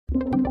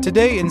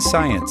Today in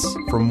Science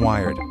from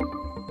Wired.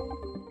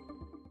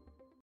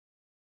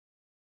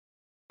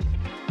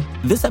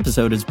 This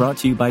episode is brought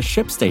to you by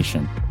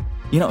ShipStation.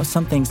 You know,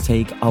 some things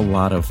take a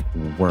lot of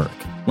work,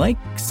 like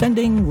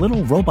sending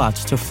little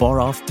robots to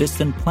far-off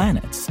distant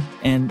planets.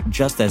 And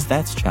just as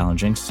that's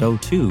challenging, so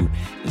too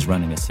is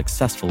running a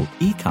successful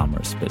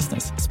e-commerce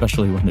business,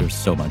 especially when there's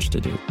so much to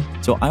do.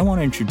 So I want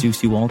to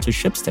introduce you all to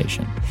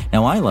ShipStation.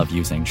 Now, I love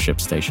using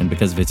ShipStation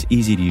because of its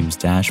easy-to-use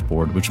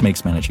dashboard, which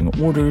makes managing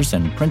orders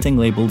and printing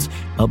labels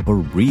a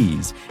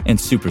breeze and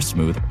super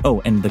smooth.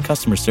 Oh, and the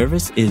customer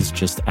service is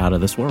just out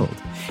of this world.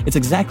 It's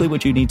exactly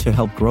what you need to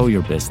help grow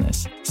your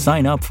business.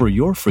 Sign up for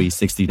your free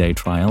 60-day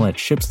trial at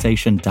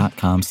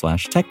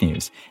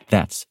shipstation.com/technews.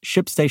 That's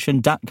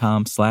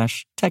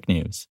shipstation.com/technews.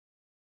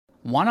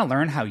 Want to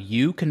learn how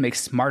you can make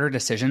smarter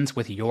decisions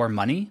with your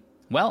money?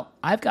 Well,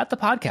 I've got the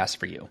podcast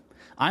for you.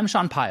 I'm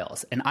Sean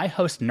Piles, and I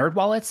host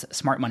NerdWallet's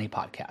Smart Money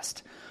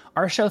Podcast.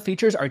 Our show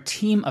features our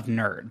team of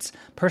nerds,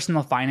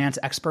 personal finance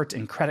experts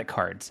in credit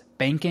cards,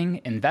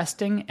 banking,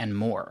 investing, and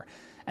more.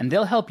 And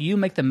they'll help you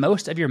make the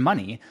most of your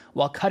money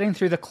while cutting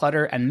through the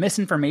clutter and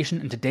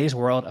misinformation in today's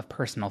world of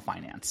personal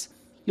finance.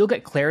 You'll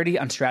get clarity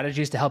on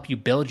strategies to help you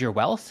build your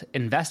wealth,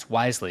 invest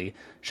wisely,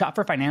 shop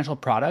for financial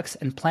products,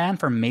 and plan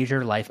for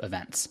major life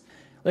events.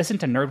 Listen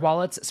to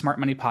NerdWallet's Smart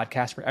Money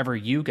Podcast wherever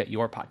you get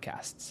your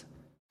podcasts.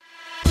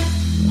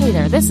 Hey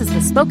there, this is the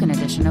spoken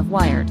edition of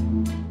Wired.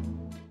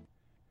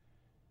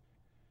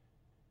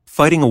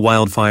 Fighting a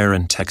wildfire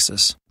in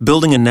Texas,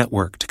 building a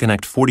network to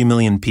connect 40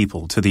 million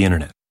people to the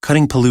internet,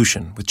 cutting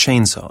pollution with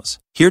chainsaws.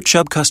 Hear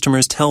Chubb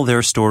customers tell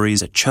their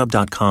stories at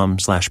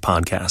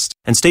chubb.com/podcast.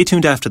 And stay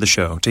tuned after the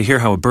show to hear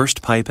how a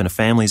burst pipe in a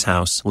family's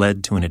house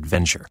led to an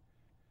adventure.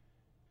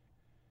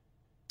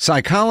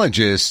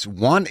 Psychologists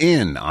want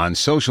in on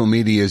social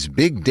media's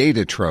big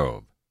data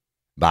trove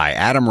by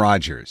Adam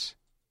Rogers.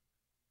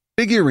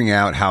 Figuring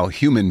out how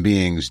human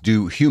beings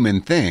do human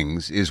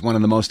things is one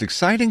of the most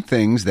exciting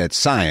things that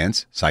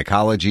science,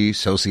 psychology,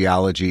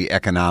 sociology,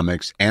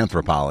 economics,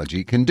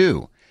 anthropology can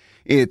do.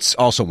 It's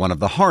also one of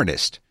the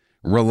hardest.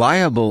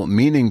 Reliable,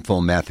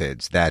 meaningful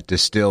methods that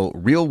distill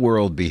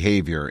real-world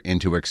behavior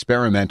into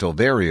experimental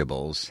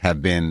variables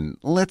have been,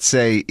 let's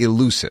say,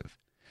 elusive.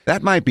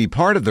 That might be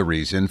part of the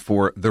reason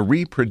for the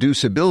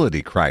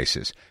reproducibility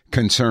crisis,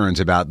 concerns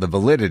about the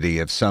validity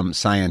of some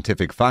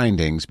scientific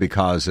findings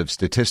because of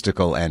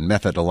statistical and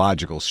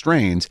methodological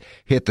strains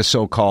hit the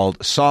so-called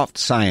soft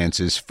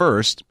sciences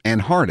first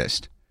and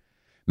hardest.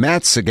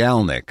 Matt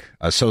Sigalnik,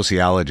 a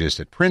sociologist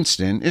at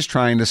Princeton, is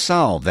trying to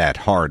solve that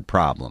hard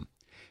problem.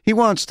 He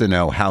wants to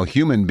know how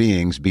human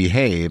beings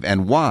behave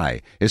and why,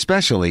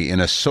 especially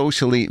in a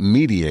socially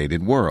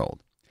mediated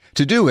world.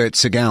 To do it,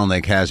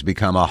 Sigalnik has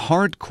become a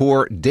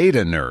hardcore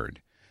data nerd.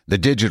 The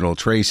digital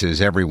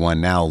traces everyone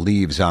now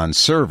leaves on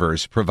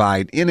servers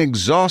provide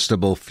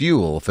inexhaustible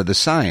fuel for the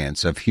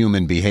science of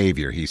human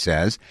behavior, he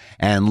says,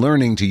 and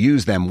learning to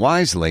use them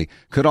wisely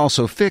could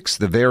also fix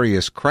the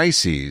various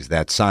crises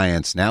that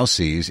science now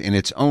sees in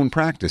its own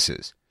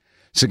practices.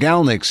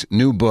 Sigalnik's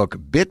new book,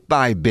 Bit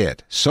by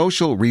Bit,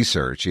 Social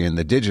Research in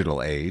the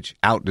Digital Age,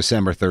 out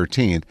December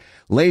 13th,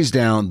 lays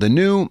down the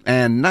new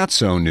and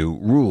not-so-new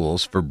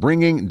rules for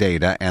bringing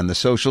data and the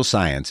social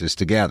sciences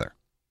together.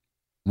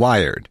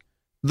 Wired.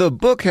 The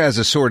book has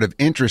a sort of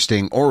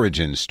interesting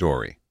origin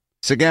story.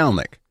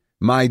 Sigalnik.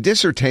 My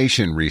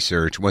dissertation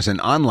research was an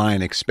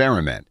online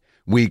experiment.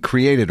 We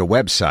created a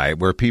website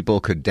where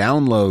people could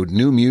download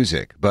new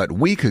music, but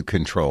we could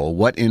control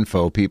what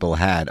info people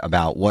had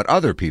about what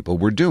other people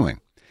were doing.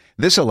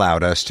 This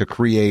allowed us to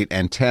create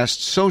and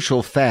test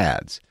social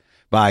fads.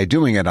 By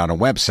doing it on a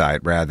website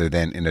rather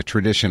than in a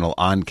traditional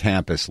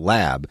on-campus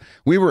lab,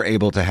 we were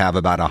able to have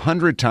about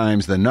 100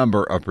 times the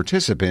number of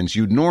participants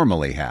you'd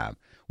normally have.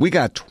 We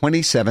got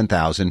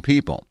 27,000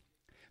 people.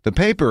 The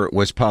paper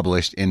was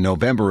published in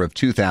November of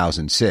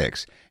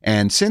 2006,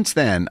 and since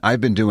then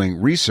I've been doing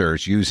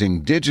research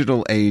using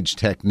digital age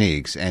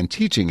techniques and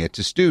teaching it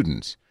to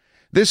students.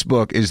 This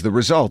book is the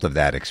result of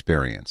that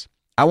experience.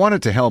 I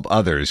wanted to help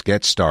others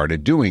get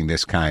started doing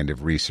this kind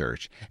of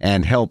research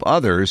and help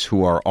others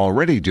who are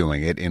already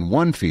doing it in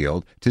one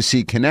field to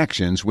see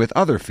connections with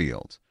other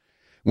fields.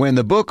 When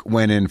the book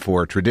went in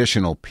for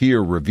traditional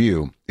peer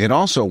review, it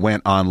also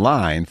went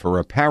online for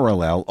a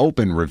parallel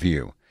open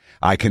review.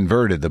 I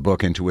converted the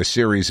book into a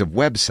series of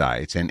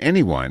websites, and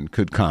anyone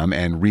could come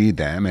and read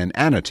them and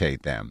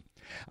annotate them.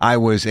 I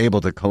was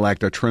able to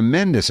collect a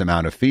tremendous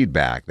amount of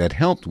feedback that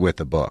helped with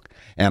the book,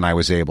 and I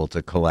was able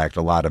to collect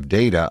a lot of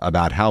data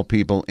about how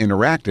people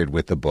interacted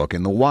with the book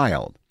in the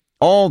wild.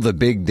 All the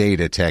big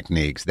data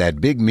techniques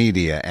that big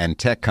media and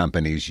tech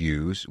companies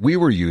use, we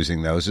were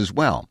using those as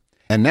well.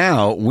 And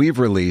now we've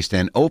released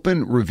an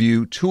open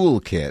review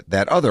toolkit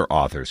that other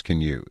authors can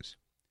use.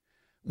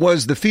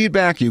 Was the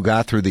feedback you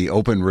got through the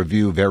open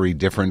review very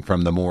different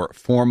from the more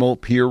formal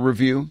peer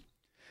review?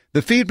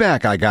 The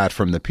feedback I got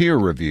from the peer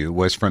review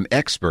was from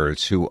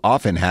experts who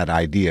often had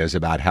ideas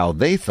about how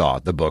they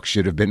thought the book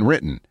should have been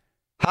written.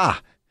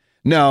 Ha!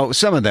 No,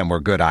 some of them were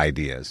good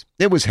ideas.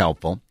 It was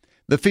helpful.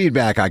 The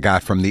feedback I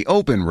got from the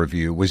open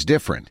review was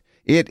different.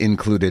 It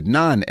included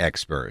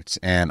non-experts,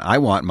 and I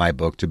want my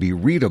book to be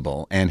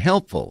readable and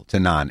helpful to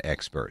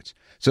non-experts.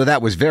 So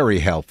that was very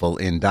helpful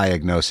in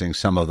diagnosing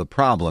some of the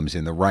problems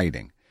in the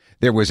writing.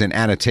 There was an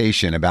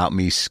annotation about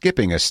me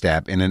skipping a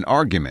step in an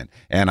argument,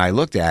 and I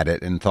looked at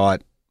it and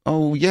thought,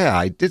 oh yeah,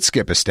 I did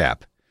skip a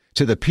step.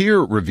 To the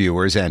peer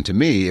reviewers and to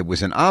me, it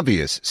was an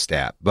obvious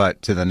step,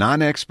 but to the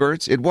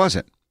non-experts, it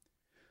wasn't.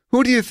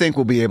 Who do you think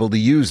will be able to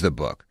use the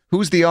book?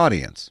 Who's the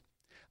audience?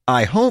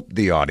 I hope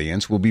the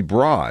audience will be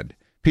broad.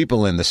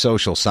 People in the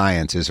social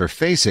sciences are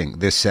facing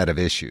this set of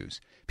issues.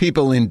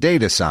 People in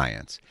data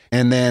science.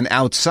 And then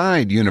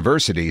outside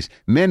universities,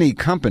 many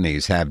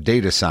companies have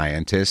data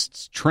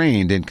scientists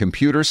trained in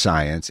computer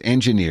science,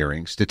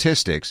 engineering,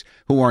 statistics,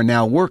 who are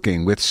now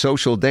working with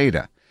social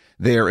data.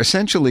 They're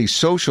essentially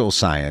social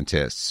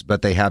scientists,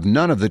 but they have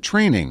none of the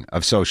training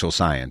of social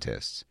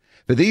scientists.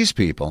 For these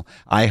people,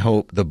 I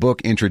hope the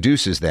book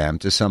introduces them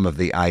to some of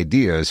the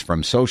ideas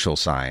from social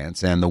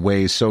science and the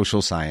ways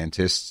social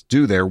scientists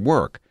do their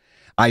work.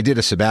 I did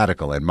a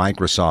sabbatical at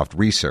Microsoft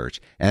Research,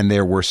 and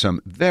there were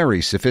some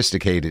very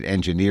sophisticated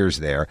engineers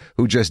there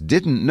who just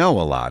didn't know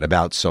a lot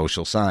about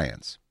social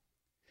science.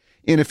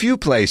 In a few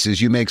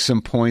places, you make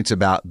some points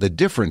about the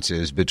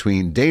differences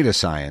between data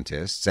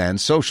scientists and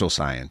social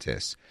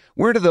scientists.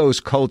 Where do those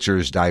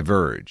cultures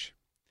diverge?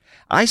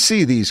 I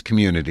see these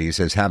communities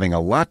as having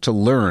a lot to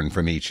learn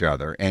from each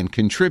other and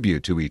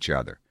contribute to each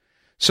other.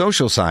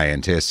 Social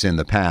scientists in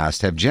the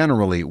past have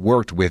generally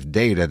worked with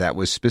data that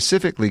was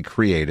specifically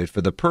created for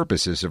the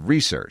purposes of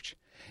research.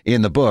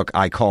 In the book,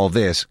 I call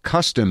this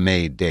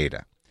custom-made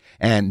data.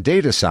 And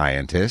data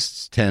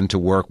scientists tend to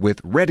work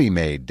with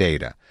ready-made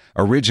data,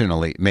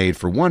 originally made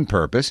for one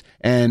purpose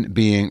and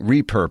being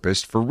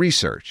repurposed for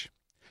research.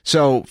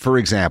 So, for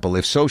example,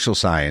 if social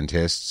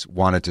scientists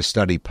wanted to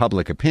study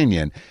public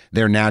opinion,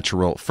 their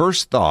natural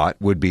first thought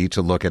would be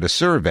to look at a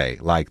survey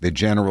like the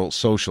General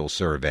Social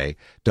Survey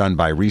done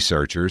by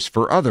researchers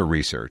for other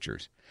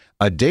researchers.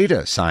 A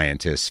data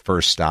scientist's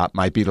first stop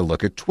might be to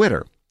look at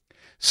Twitter.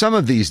 Some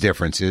of these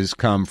differences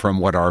come from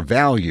what are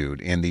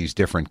valued in these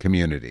different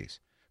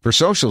communities. For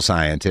social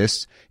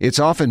scientists, it's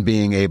often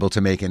being able to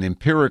make an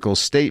empirical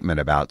statement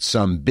about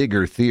some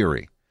bigger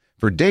theory.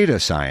 For data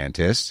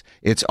scientists,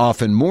 it's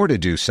often more to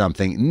do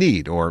something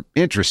neat or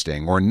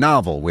interesting or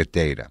novel with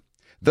data.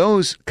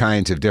 Those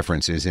kinds of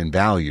differences in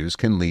values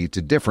can lead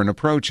to different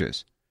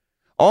approaches.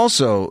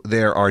 Also,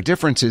 there are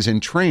differences in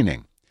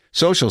training.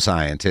 Social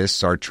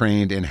scientists are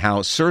trained in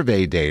how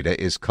survey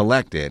data is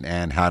collected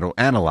and how to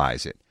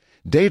analyze it.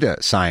 Data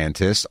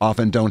scientists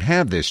often don't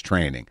have this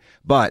training,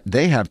 but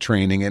they have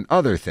training in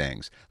other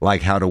things,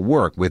 like how to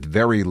work with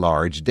very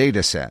large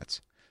data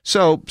sets.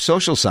 So,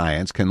 social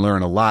science can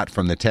learn a lot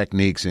from the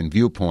techniques and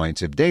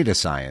viewpoints of data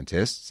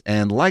scientists,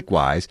 and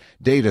likewise,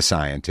 data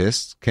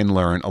scientists can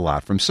learn a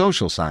lot from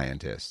social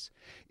scientists.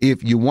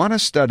 If you want to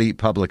study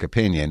public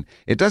opinion,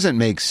 it doesn't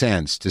make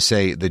sense to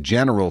say the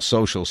General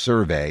Social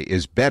Survey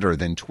is better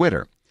than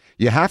Twitter.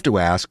 You have to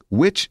ask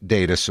which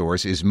data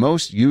source is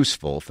most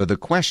useful for the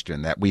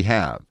question that we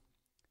have.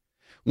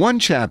 One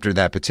chapter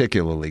that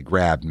particularly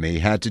grabbed me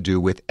had to do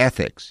with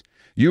ethics.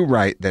 You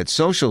write that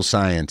social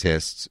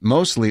scientists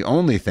mostly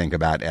only think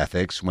about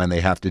ethics when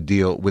they have to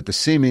deal with the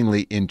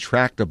seemingly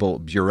intractable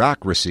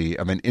bureaucracy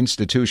of an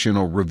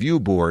institutional review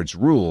board's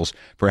rules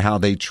for how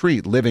they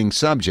treat living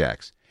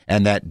subjects,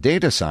 and that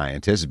data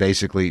scientists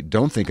basically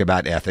don't think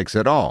about ethics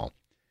at all.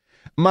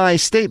 My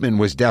statement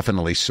was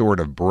definitely sort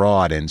of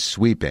broad and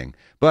sweeping,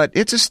 but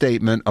it's a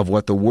statement of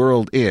what the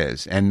world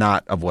is and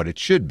not of what it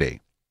should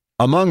be.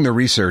 Among the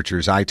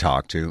researchers I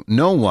talked to,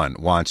 no one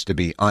wants to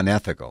be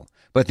unethical.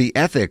 But the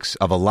ethics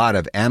of a lot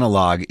of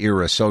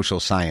analog-era social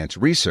science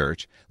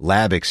research,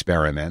 lab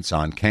experiments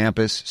on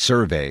campus,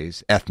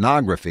 surveys,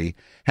 ethnography,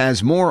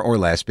 has more or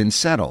less been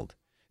settled.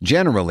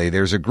 Generally,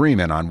 there's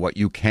agreement on what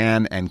you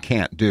can and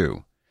can't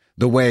do.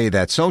 The way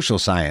that social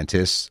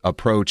scientists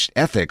approached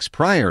ethics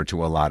prior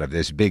to a lot of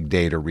this big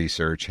data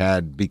research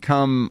had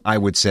become, I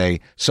would say,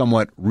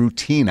 somewhat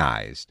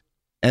routinized.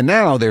 And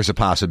now there's a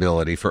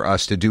possibility for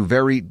us to do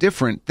very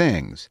different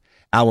things.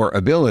 Our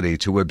ability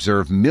to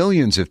observe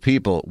millions of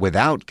people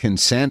without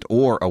consent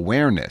or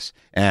awareness,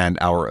 and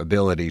our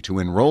ability to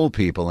enroll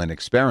people in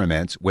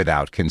experiments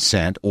without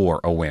consent or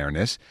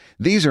awareness,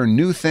 these are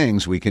new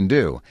things we can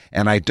do,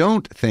 and I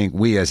don't think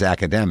we as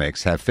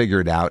academics have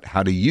figured out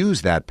how to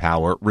use that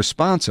power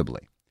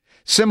responsibly.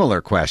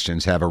 Similar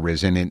questions have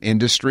arisen in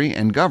industry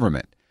and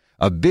government.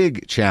 A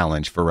big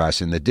challenge for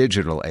us in the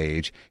digital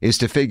age is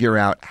to figure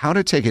out how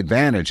to take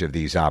advantage of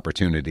these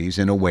opportunities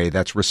in a way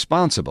that's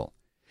responsible.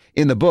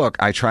 In the book,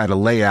 I try to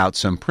lay out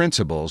some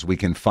principles we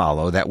can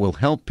follow that will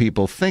help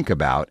people think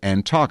about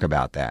and talk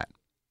about that.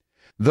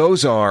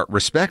 Those are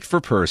respect for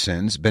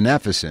persons,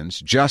 beneficence,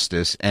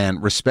 justice,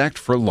 and respect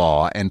for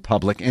law and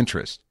public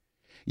interest.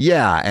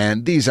 Yeah,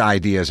 and these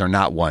ideas are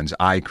not ones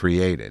I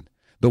created.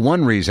 The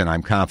one reason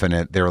I'm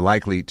confident they're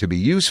likely to be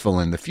useful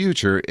in the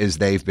future is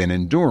they've been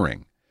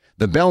enduring.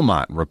 The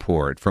Belmont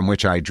Report, from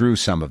which I drew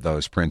some of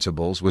those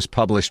principles, was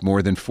published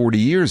more than 40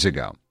 years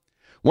ago.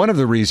 One of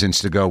the reasons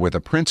to go with a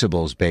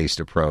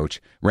principles-based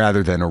approach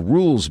rather than a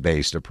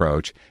rules-based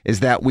approach is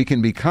that we can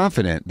be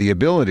confident the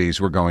abilities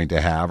we're going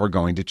to have are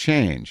going to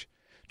change.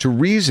 To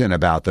reason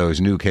about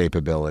those new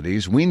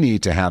capabilities, we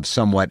need to have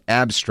somewhat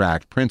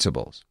abstract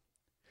principles.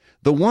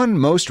 The one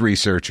most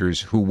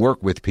researchers who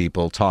work with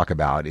people talk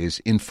about is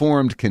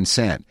informed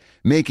consent,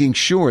 making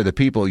sure the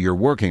people you're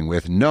working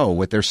with know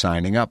what they're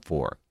signing up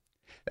for.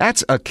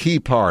 That's a key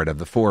part of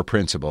the 4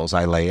 principles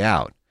I lay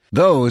out.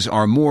 Those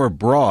are more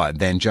broad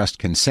than just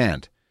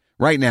consent.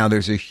 Right now,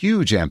 there's a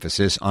huge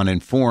emphasis on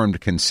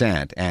informed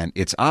consent, and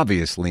it's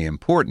obviously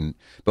important,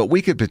 but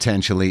we could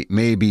potentially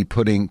maybe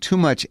putting too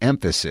much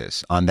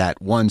emphasis on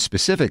that one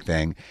specific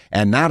thing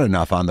and not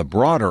enough on the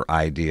broader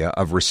idea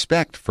of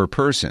respect for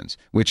persons,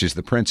 which is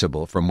the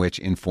principle from which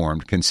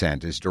informed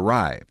consent is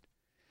derived.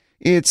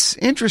 It's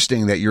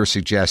interesting that you're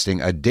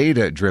suggesting a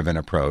data-driven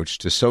approach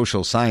to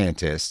social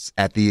scientists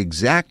at the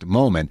exact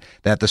moment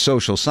that the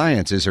social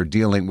sciences are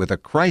dealing with a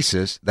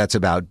crisis that's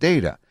about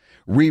data,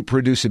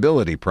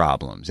 reproducibility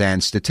problems,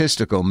 and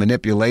statistical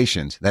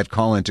manipulations that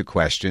call into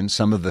question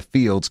some of the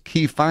field's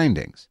key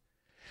findings.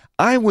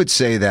 I would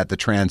say that the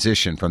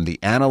transition from the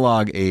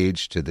analog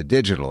age to the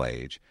digital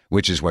age,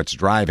 which is what's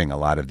driving a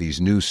lot of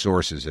these new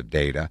sources of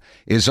data,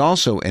 is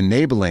also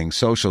enabling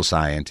social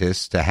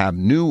scientists to have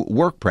new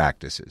work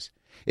practices.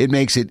 It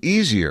makes it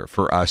easier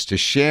for us to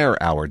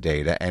share our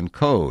data and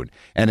code,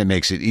 and it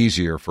makes it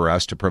easier for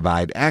us to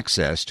provide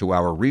access to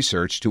our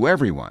research to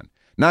everyone,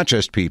 not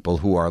just people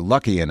who are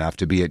lucky enough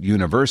to be at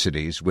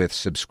universities with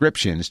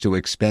subscriptions to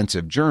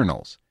expensive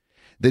journals.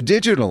 The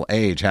digital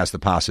age has the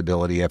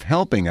possibility of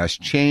helping us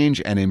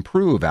change and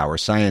improve our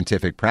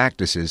scientific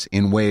practices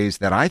in ways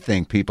that I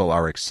think people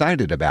are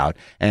excited about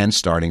and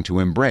starting to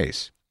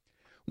embrace.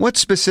 What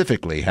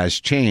specifically has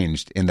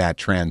changed in that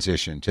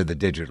transition to the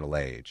digital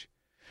age?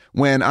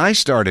 When I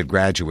started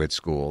graduate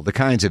school, the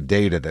kinds of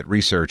data that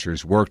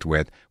researchers worked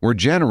with were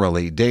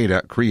generally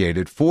data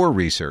created for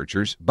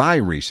researchers by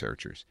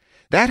researchers.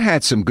 That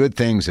had some good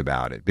things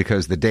about it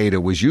because the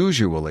data was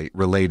usually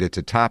related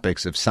to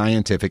topics of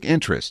scientific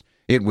interest.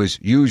 It was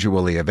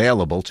usually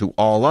available to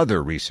all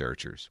other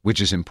researchers, which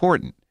is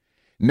important.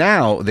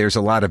 Now there's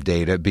a lot of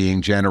data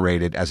being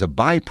generated as a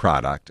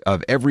byproduct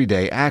of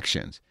everyday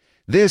actions.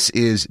 This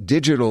is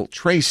digital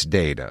trace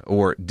data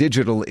or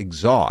digital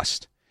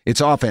exhaust.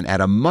 It's often at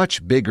a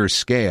much bigger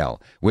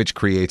scale, which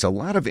creates a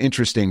lot of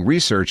interesting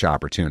research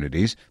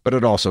opportunities, but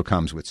it also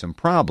comes with some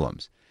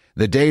problems.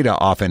 The data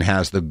often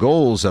has the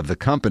goals of the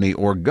company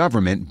or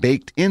government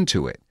baked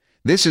into it.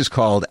 This is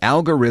called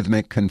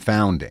algorithmic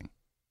confounding.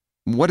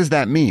 What does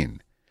that mean?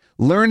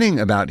 Learning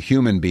about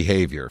human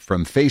behavior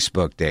from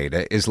Facebook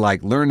data is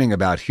like learning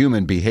about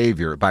human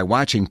behavior by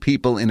watching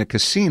people in a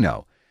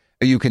casino.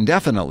 You can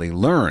definitely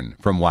learn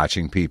from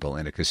watching people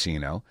in a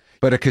casino,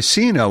 but a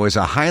casino is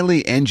a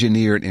highly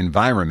engineered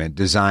environment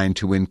designed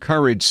to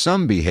encourage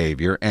some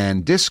behavior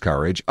and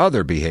discourage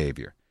other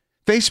behavior.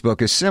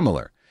 Facebook is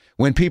similar.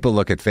 When people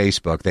look at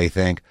Facebook, they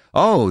think,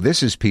 oh,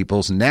 this is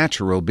people's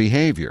natural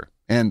behavior.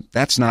 And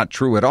that's not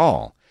true at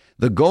all.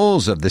 The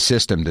goals of the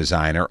system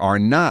designer are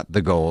not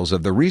the goals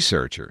of the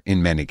researcher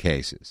in many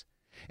cases.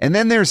 And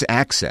then there's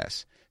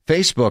access.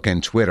 Facebook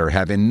and Twitter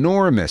have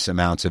enormous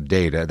amounts of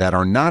data that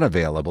are not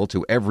available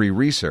to every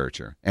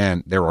researcher,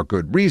 and there are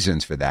good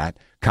reasons for that,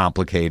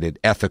 complicated,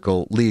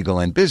 ethical, legal,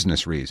 and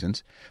business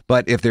reasons.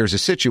 But if there's a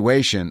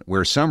situation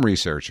where some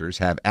researchers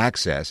have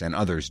access and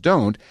others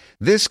don't,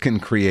 this can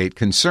create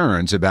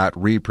concerns about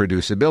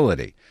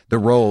reproducibility, the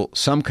role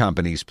some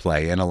companies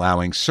play in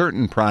allowing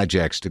certain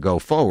projects to go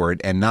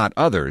forward and not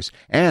others,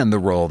 and the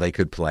role they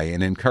could play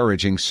in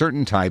encouraging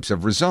certain types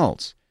of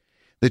results.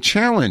 The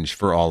challenge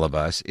for all of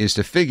us is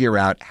to figure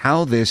out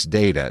how this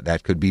data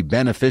that could be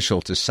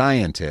beneficial to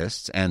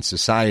scientists and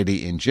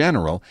society in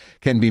general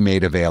can be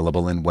made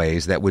available in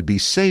ways that would be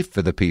safe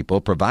for the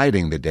people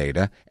providing the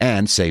data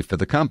and safe for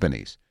the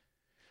companies.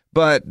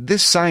 But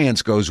this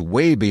science goes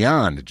way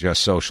beyond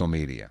just social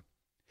media.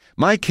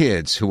 My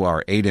kids, who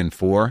are 8 and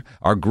 4,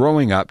 are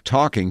growing up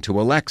talking to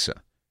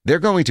Alexa. They're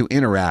going to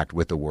interact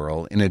with the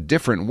world in a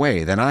different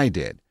way than I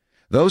did.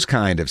 Those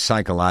kind of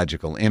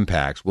psychological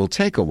impacts will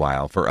take a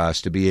while for us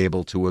to be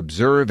able to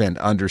observe and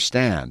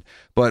understand,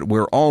 but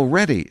we're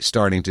already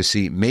starting to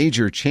see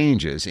major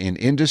changes in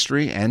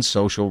industry and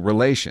social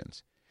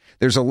relations.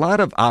 There's a lot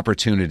of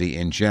opportunity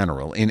in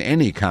general in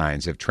any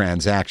kinds of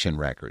transaction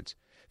records.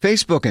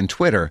 Facebook and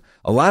Twitter,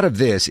 a lot of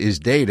this is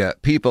data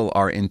people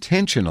are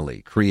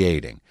intentionally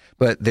creating,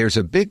 but there's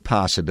a big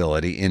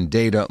possibility in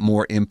data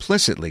more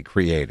implicitly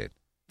created.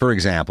 For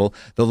example,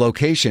 the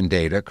location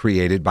data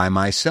created by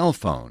my cell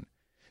phone.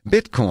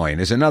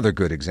 Bitcoin is another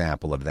good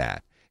example of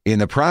that. In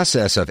the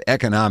process of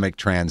economic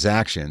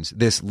transactions,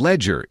 this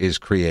ledger is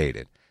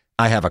created.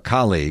 I have a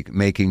colleague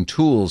making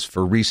tools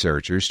for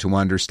researchers to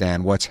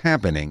understand what's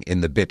happening in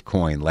the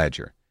Bitcoin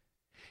ledger.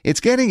 It's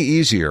getting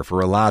easier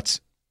for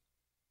lots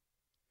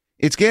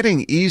It's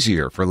getting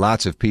easier for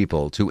lots of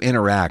people to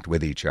interact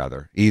with each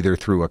other, either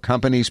through a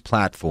company's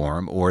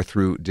platform or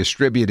through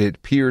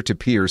distributed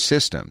peer-to-peer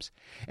systems.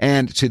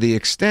 And to the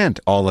extent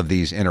all of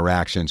these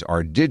interactions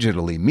are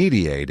digitally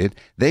mediated,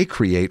 they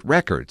create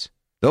records.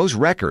 Those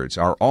records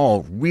are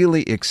all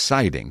really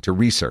exciting to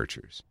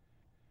researchers.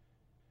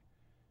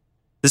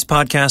 This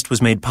podcast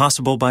was made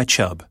possible by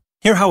Chubb.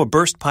 Hear how a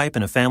burst pipe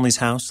in a family's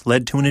house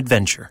led to an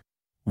adventure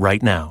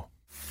right now.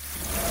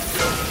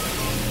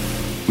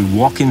 We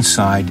walk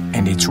inside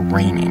and it's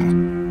raining.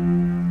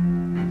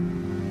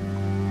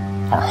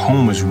 Our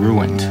home was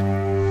ruined.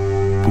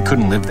 We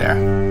couldn't live there.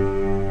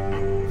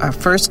 Our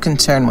first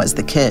concern was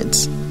the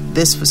kids.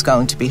 This was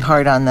going to be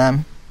hard on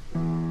them.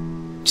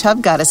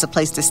 Chubb got us a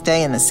place to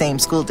stay in the same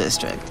school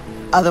district.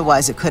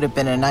 Otherwise, it could have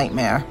been a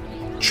nightmare.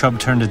 Chubb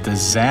turned a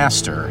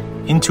disaster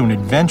into an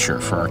adventure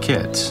for our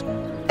kids.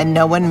 And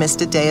no one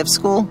missed a day of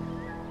school.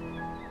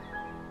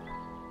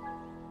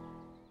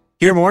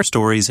 Hear more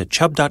stories at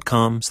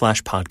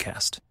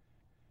chubb.com/podcast.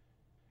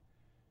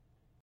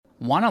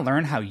 Want to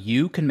learn how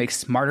you can make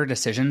smarter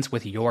decisions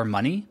with your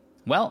money?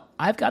 Well,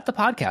 I've got the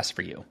podcast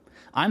for you.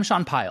 I'm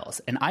Sean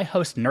Piles, and I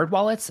host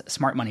NerdWallet's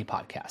Smart Money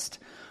Podcast.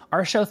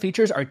 Our show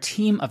features our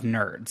team of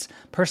nerds,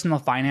 personal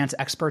finance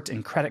experts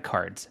in credit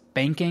cards,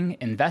 banking,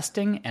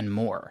 investing, and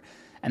more.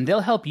 And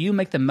they'll help you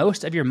make the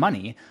most of your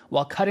money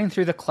while cutting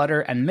through the clutter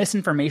and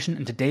misinformation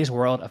in today's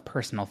world of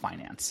personal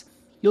finance.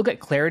 You'll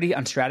get clarity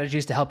on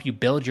strategies to help you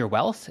build your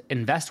wealth,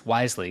 invest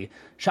wisely,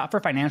 shop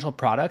for financial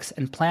products,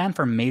 and plan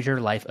for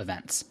major life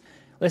events.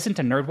 Listen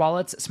to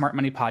NerdWallet's Smart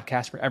Money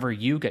Podcast wherever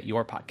you get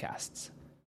your podcasts.